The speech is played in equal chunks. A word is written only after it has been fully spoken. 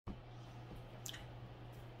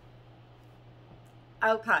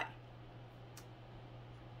Okay.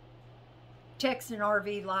 Texan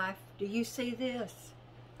RV life. Do you see this?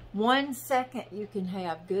 1 second you can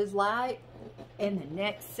have good light, and the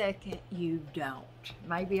next second you don't.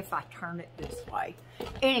 Maybe if I turn it this way.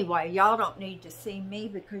 Anyway, y'all don't need to see me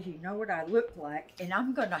because you know what I look like, and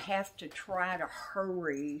I'm gonna have to try to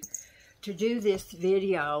hurry to do this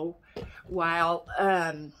video while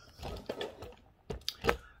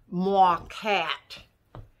my cat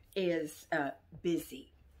is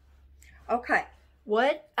busy. Okay,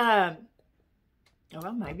 what well,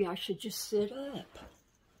 maybe I should just sit up.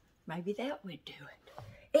 Maybe that would do it.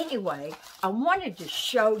 Anyway, I wanted to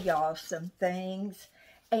show y'all some things.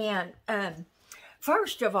 And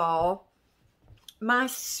first of all, my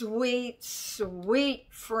sweet, sweet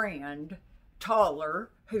friend,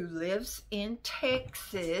 Taller, who lives in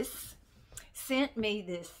Texas, sent me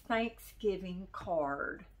this Thanksgiving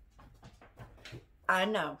card. I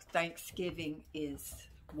know Thanksgiving is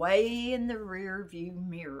way in the rear view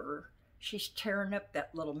mirror. She's tearing up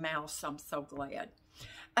that little mouse. I'm so glad.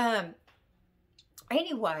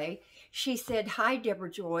 Anyway, she said, "Hi,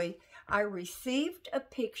 Debrajoy. I received a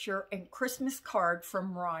picture and Christmas card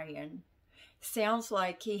from Ryan. Sounds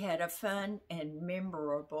like he had a fun and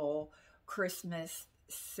memorable Christmas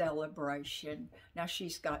celebration." Now,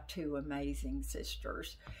 she's got two amazing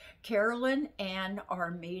sisters. "Carolyn, Ann,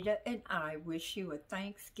 Armida, and I wish you a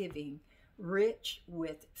Thanksgiving rich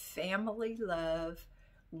with family love,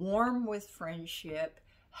 warm with friendship,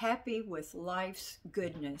 happy with life's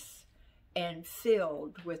goodness, and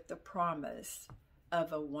filled with the promise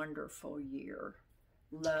of a wonderful year.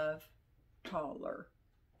 Love, Taller,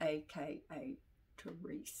 a.k.a.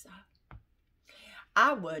 Teresa."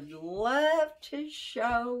 I would love to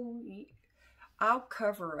show you. I'll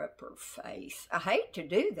cover up her face. I hate to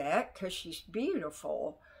do that because she's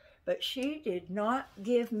beautiful, but she did not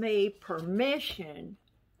give me permission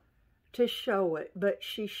to show it, but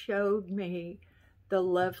she showed me the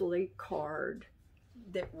lovely card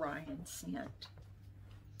that Ryan sent.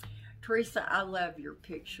 Teresa, I love your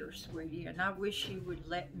picture, sweetie, and I wish you would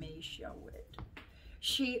let me show it.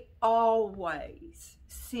 She always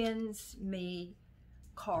sends me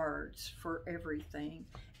cards for everything,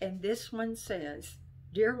 and this one says,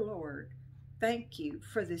 "Dear Lord, thank you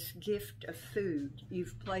for this gift of food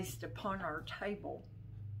you've placed upon our table,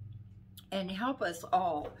 and help us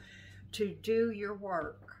all to do your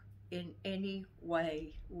work in any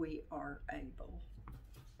way we are able."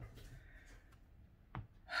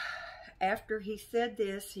 After he said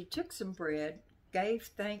this, he took some bread, gave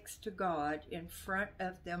thanks to God in front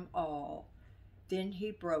of them all. Then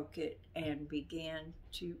he broke it and began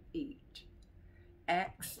to eat.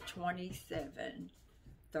 Acts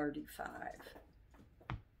 27:35.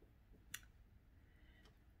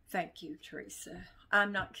 Thank you, Teresa.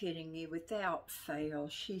 I'm not kidding you. Without fail,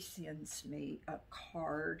 she sends me a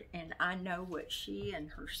card, and I know what she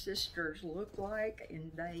and her sisters look like,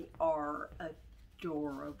 and they are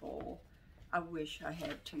adorable. I wish I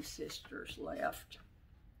had two sisters left.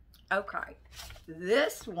 Okay,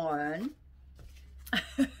 this one,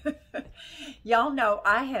 y'all know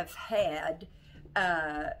I have had,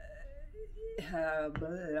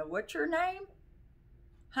 what's your name?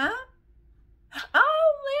 Huh?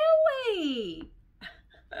 Oh, Lily!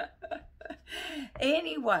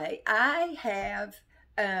 Anyway, I have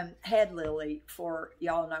had Lily for,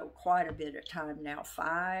 y'all know, quite a bit of time now,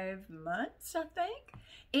 5 months, I think.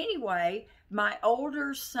 Anyway, my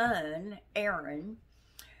older son, Aaron,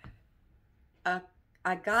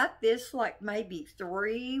 I got this like maybe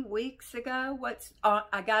 3 weeks ago.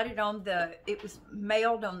 I got it on it was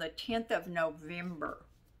mailed on the 10th of November.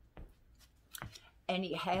 And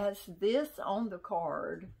he has this on the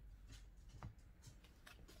card.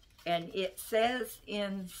 And it says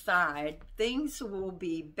inside, "Things will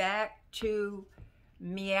be back to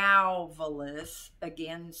meowvelous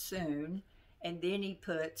again soon." And then he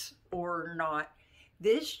puts, "or not."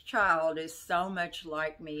 This child is so much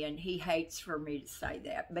like me, and he hates for me to say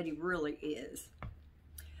that, but he really is.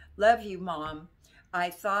 "Love you, Mom.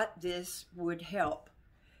 I thought this would help,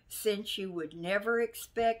 since you would never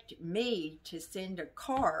expect me to send a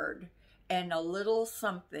card and a little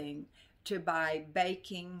something to buy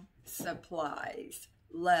baking supplies.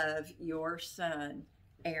 Love, your son,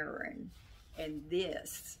 Aaron." And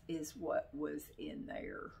this is what was in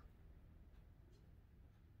there.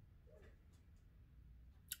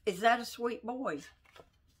 Is that a sweet boy?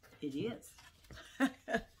 It is.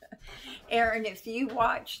 Aaron, if you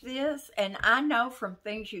watch this, and I know from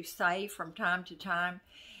things you say from time to time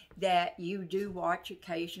that you do watch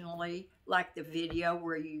occasionally, like the video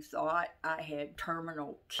where you thought I had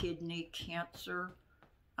terminal kidney cancer.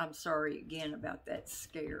 I'm sorry again about that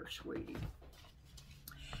scare, sweetie.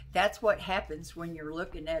 That's what happens when you're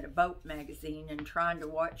looking at a boat magazine and trying to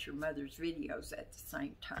watch your mother's videos at the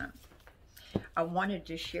same time. I wanted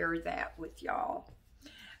to share that with y'all.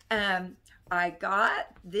 I got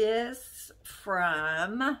this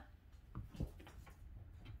from,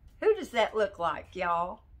 who does that look like,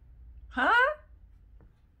 y'all? Huh?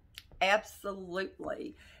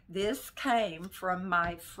 Absolutely. This came from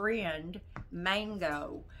my friend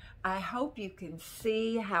Mango. I hope you can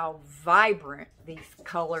see how vibrant these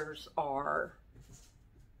colors are.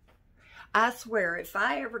 I swear, if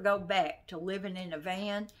I ever go back to living in a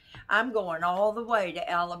van, I'm going all the way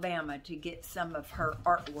to Alabama to get some of her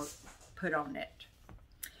artwork put on it.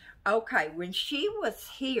 Okay, when she was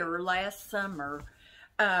here last summer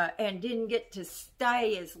and didn't get to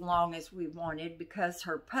stay as long as we wanted because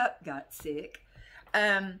her pup got sick,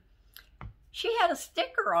 she had a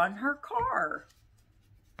sticker on her car.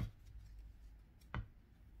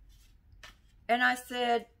 And I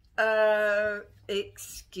said,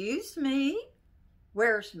 excuse me,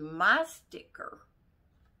 where's my sticker?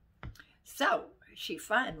 So she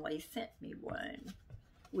finally sent me one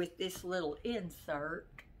with this little insert.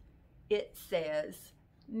 It says,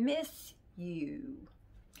 miss you.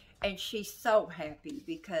 And she's so happy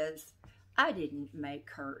because I didn't make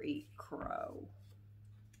her eat crow.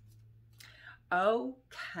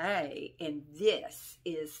 Okay, and this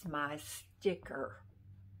is my sticker.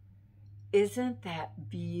 Isn't that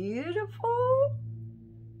beautiful?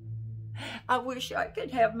 I wish I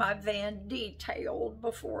could have my van detailed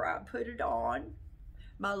before I put it on.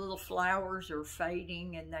 My little flowers are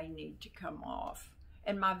fading and they need to come off.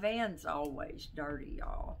 And my van's always dirty,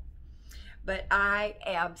 y'all. But I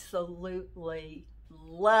absolutely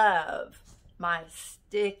love my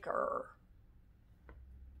sticker.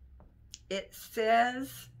 It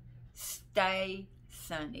says, stay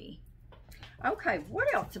sunny. Okay,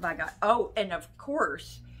 what else have I got? Oh, and of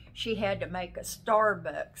course, she had to make a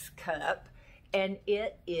Starbucks cup, and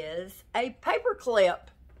it is a paper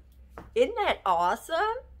clip. Isn't that awesome?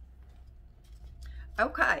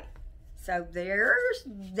 Okay, so there's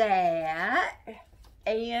that.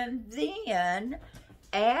 And then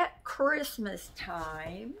at Christmas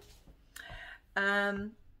time,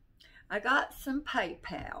 I got some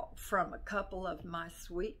PayPal from a couple of my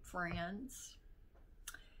sweet friends.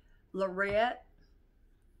 Lorette,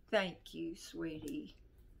 thank you, sweetie.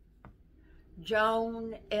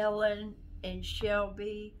 Joan, Ellen, and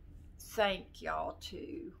Shelby, thank y'all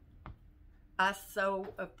too. I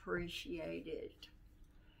so appreciate it.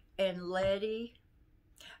 And Letty,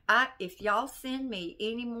 if y'all send me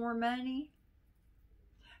any more money,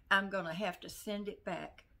 I'm going to have to send it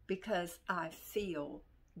back because I feel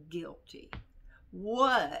guilty.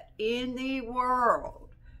 What in the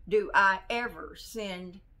world do I ever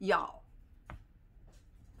send y'all?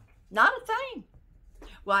 Not a thing.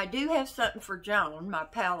 Well, I do have something for Joan, my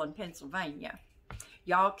pal in Pennsylvania.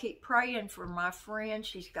 Y'all keep praying for my friend.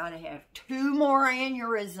 She's got to have 2 more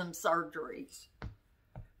aneurysm surgeries.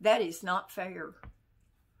 That is not fair.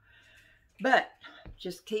 But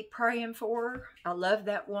just keep praying for her. I love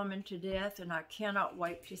that woman to death, and I cannot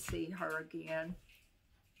wait to see her again.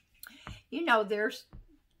 You know,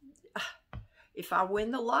 if I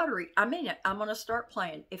win the lottery, I mean it, I'm going to start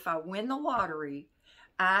playing. If I win the lottery,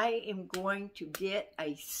 I am going to get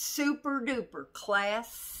a super duper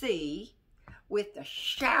Class C with a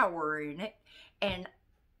shower in it, and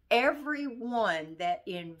everyone that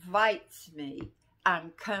invites me,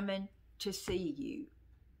 I'm coming to see you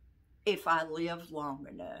if I live long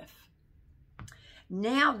enough.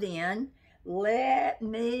 Now then, let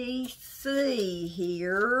me see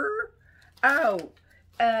here. Oh,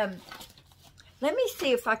 let me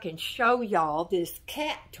see if I can show y'all this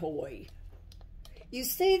cat toy. You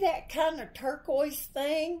see that kind of turquoise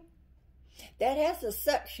thing? That has a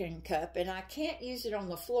suction cup, and I can't use it on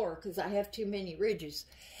the floor because I have too many ridges.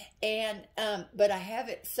 And but I have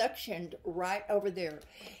it suctioned right over there.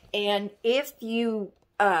 And if you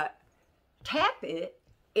tap it,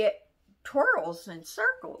 it twirls in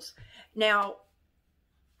circles. Now,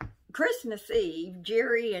 Christmas Eve,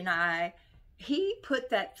 Jerry and he put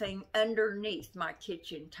that thing underneath my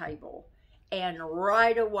kitchen table, and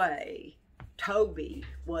right away, Toby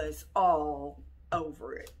was all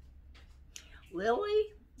over it.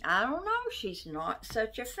 Lily, I don't know, she's not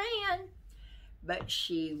such a fan, but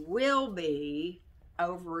she will be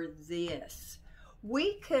over this.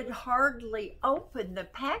 We could hardly open the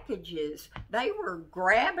packages. They were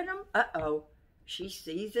grabbing them. Uh-oh, she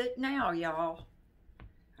sees it now, y'all.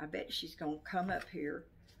 I bet she's gonna come up here.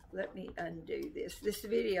 Let me undo this. This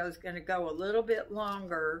video is gonna go a little bit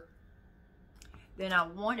longer than I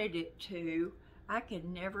wanted it to. I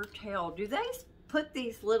can never tell. Do they put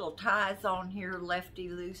these little ties on here, lefty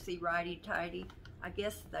loosey, righty tighty? I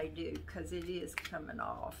guess they do, because it is coming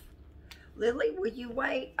off. Lily, will you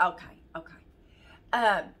wait? Okay,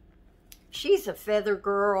 okay. She's a feather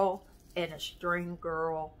girl and a string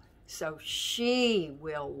girl, so she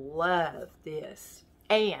will love this.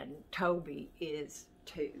 And Toby is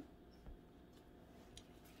too.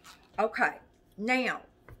 Okay, now,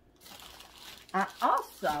 I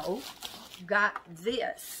also got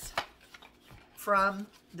this from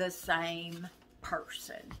the same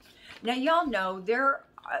person. Now, y'all know there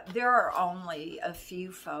are only a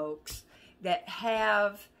few folks that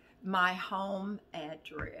have my home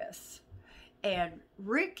address. And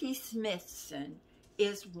Ricky Smithson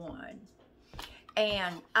is one.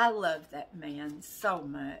 And I love that man so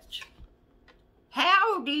much.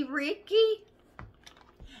 Howdy, Ricky.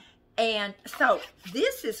 And so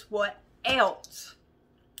this is what else,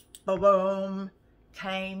 boom,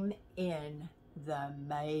 came in the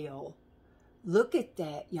mail. Look at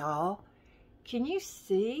that, y'all. Can you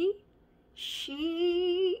see?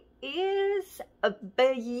 She is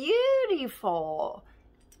beautiful.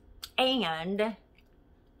 And,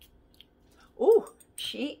 oh,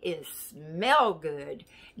 she is smell good.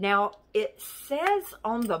 Now, it says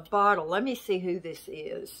on the bottle, let me see who this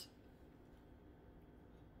is.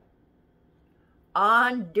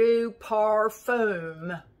 Eau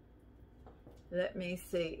parfume. Let me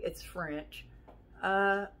see. It's French.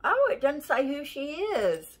 Oh, it doesn't say who she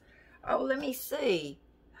is. Oh, let me see.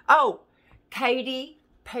 Oh, Katy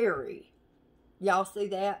Perry. Y'all see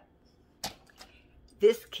that?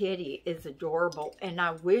 This kitty is adorable, and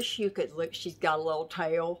I wish you could look. She's got a little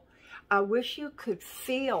tail. I wish you could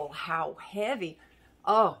feel how heavy.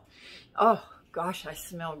 Oh, gosh, I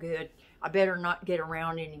smell good. I better not get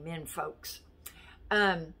around any men folks.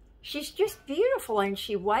 She's just beautiful, and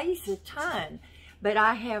she weighs a ton, but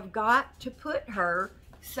I have got to put her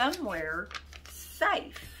somewhere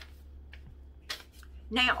safe.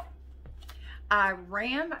 Now, I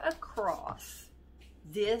ran across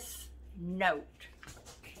this note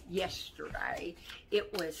yesterday.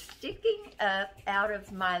 It was sticking up out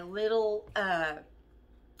of my little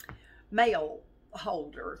mail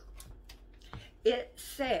holder. It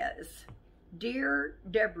says, "Dear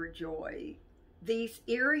Debrajoy, these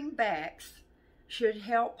earring backs should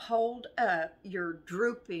help hold up your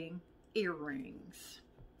drooping earrings.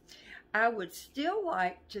 I would still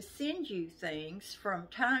like to send you things from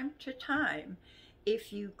time to time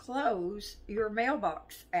if you close your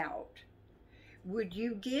mailbox out. Would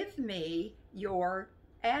you give me your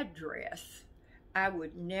address? I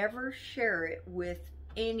would never share it with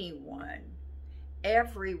anyone.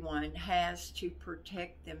 Everyone has to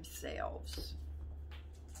protect themselves.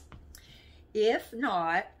 If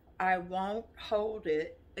not, I won't hold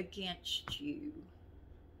it against you.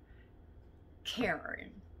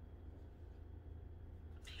 Karen."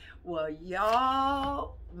 Well,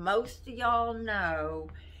 y'all, most of y'all know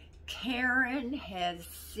Karen has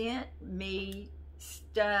sent me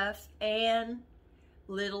stuff, and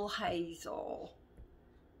little Hazel,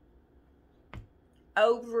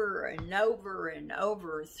 over and over and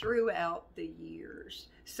over throughout the years.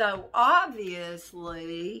 So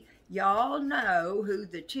obviously, y'all know who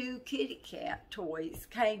the two kitty cat toys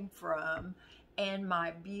came from, and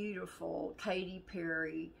my beautiful Katy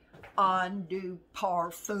Perry Eau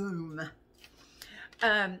parfume.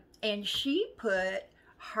 And she put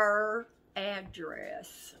her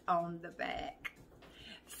address on the back.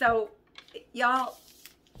 So, y'all,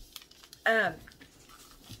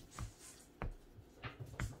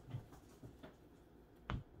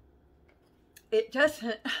 it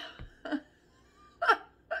doesn't,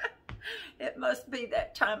 it must be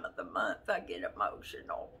that time of the month I get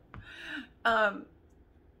emotional.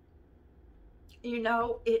 You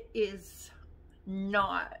know, it is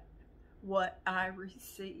not what I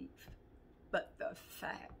receive, but the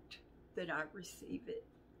fact that I receive it.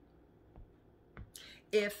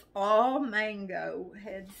 If all Mango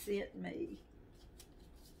had sent me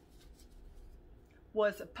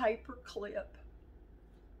was a paper clip,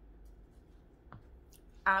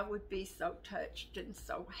 I would be so touched and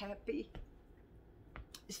so happy.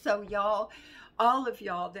 So y'all, all of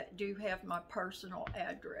y'all that do have my personal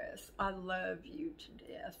address, I love you to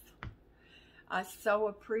death. I so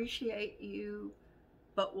appreciate you,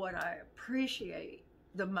 but what I appreciate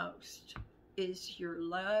the most is your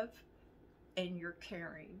love and your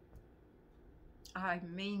caring. I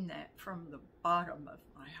mean that from the bottom of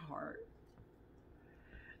my heart.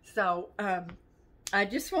 So, I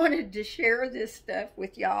just wanted to share this stuff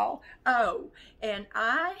with y'all. Oh, and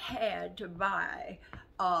I had to buy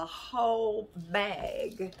a whole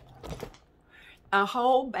bag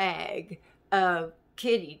of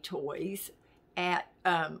kitty toys at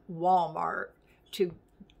Walmart to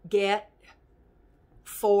get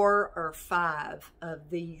 4 or 5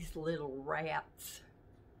 of these little rats.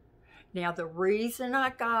 Now, the reason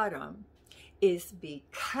I got them is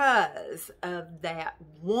because of that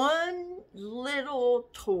one little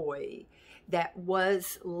toy that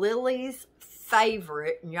was Lily's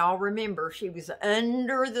favorite. And y'all remember, she was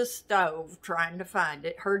under the stove trying to find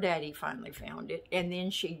it. Her daddy finally found it, and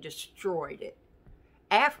then she destroyed it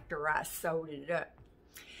after I sewed it up.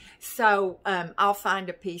 So I'll find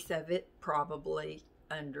a piece of it probably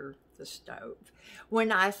under the stove.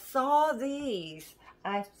 When I saw these,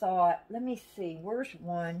 I thought, let me see, where's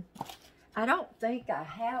one? I don't think I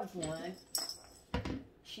have one.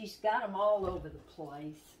 She's got them all over the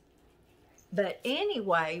place. But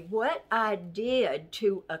anyway, what I did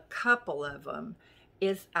to a couple of them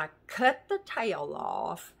is I cut the tail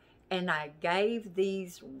off and I gave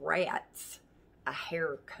these rats a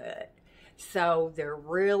haircut. So they're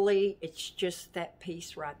really, it's just that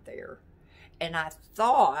piece right there. And I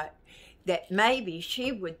thought that maybe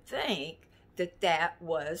she would think that that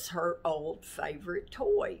was her old favorite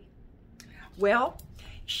toy. Well,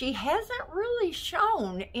 she hasn't really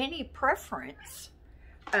shown any preference.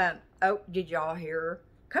 Oh, did y'all hear her?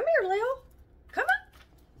 Come here, Lil. Come on.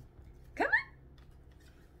 Come on.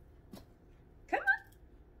 Come on.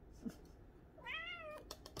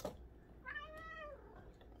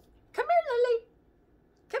 Come here, Lily.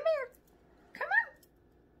 Come here. Come on.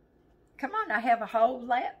 Come on, I have a whole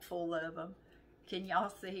lap full of them. Can y'all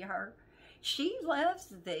see her? She loves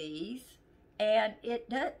these. And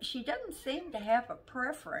she doesn't seem to have a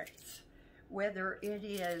preference, whether it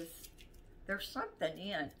is, there's something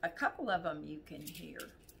in. A couple of them you can hear.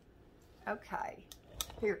 Okay,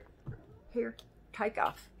 here, take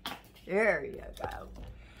off. There you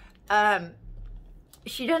go.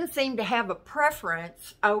 She doesn't seem to have a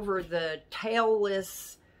preference over the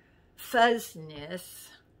tailless fuzziness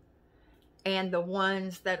and the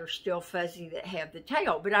ones that are still fuzzy that have the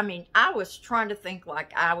tail. But I mean, I was trying to think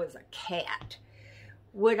like I was a cat.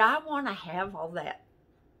 Would I want to have all that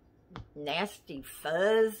nasty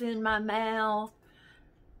fuzz in my mouth?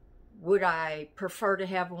 Would I prefer to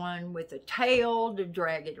have one with a tail to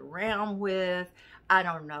drag it around with? I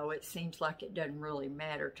don't know. It seems like it doesn't really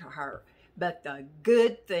matter to her. But the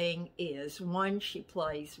good thing is, 1, she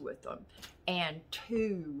plays with them, and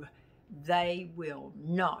 2, they will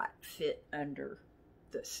not fit under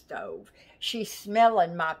the stove. She's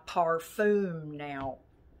smelling my parfume now.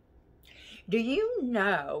 Do you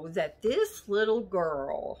know that this little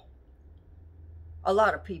girl, a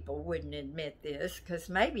lot of people wouldn't admit this because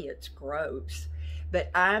maybe it's gross,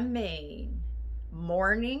 but I mean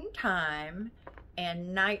morning time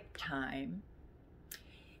and nighttime,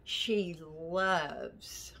 she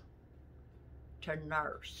loves to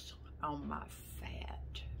nurse on my fat.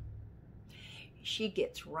 She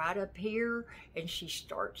gets right up here and she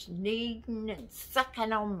starts kneading and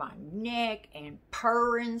sucking on my neck and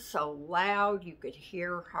purring so loud you could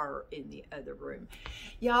hear her in the other room.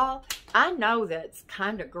 Y'all, I know that's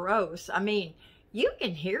kind of gross. I mean, you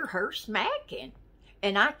can hear her smacking.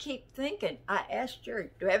 And I keep thinking, I asked her,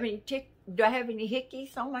 do I have any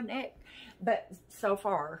hickeys on my neck? But so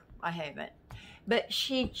far, I haven't. But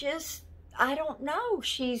she just, I don't know.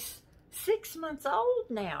 She's 6 months old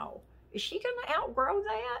now. Is she going to outgrow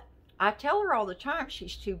that? I tell her all the time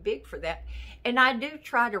she's too big for that. And I do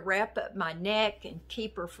try to wrap up my neck and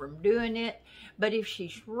keep her from doing it. But if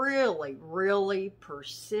she's really, really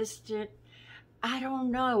persistent, I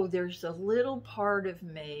don't know. There's a little part of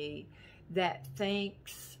me that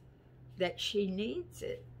thinks that she needs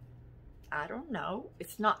it. I don't know.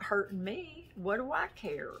 It's not hurting me. What do I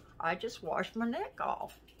care? I just wash my neck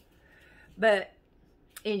off. But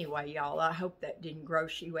anyway, y'all, I hope that didn't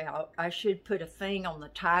gross you out. I should put a thing on the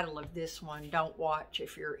title of this one, don't watch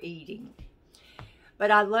if you're eating.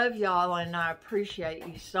 But I love y'all and I appreciate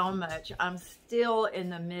you so much. I'm still in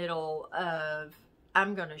the middle of,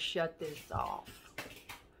 I'm going to shut this off.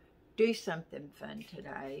 Do something fun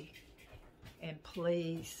today. And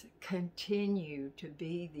please continue to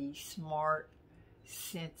be the smart,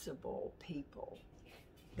 sensible people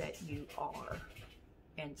that you are.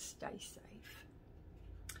 And stay safe.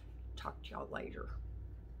 Talk to y'all later.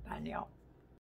 Bye now.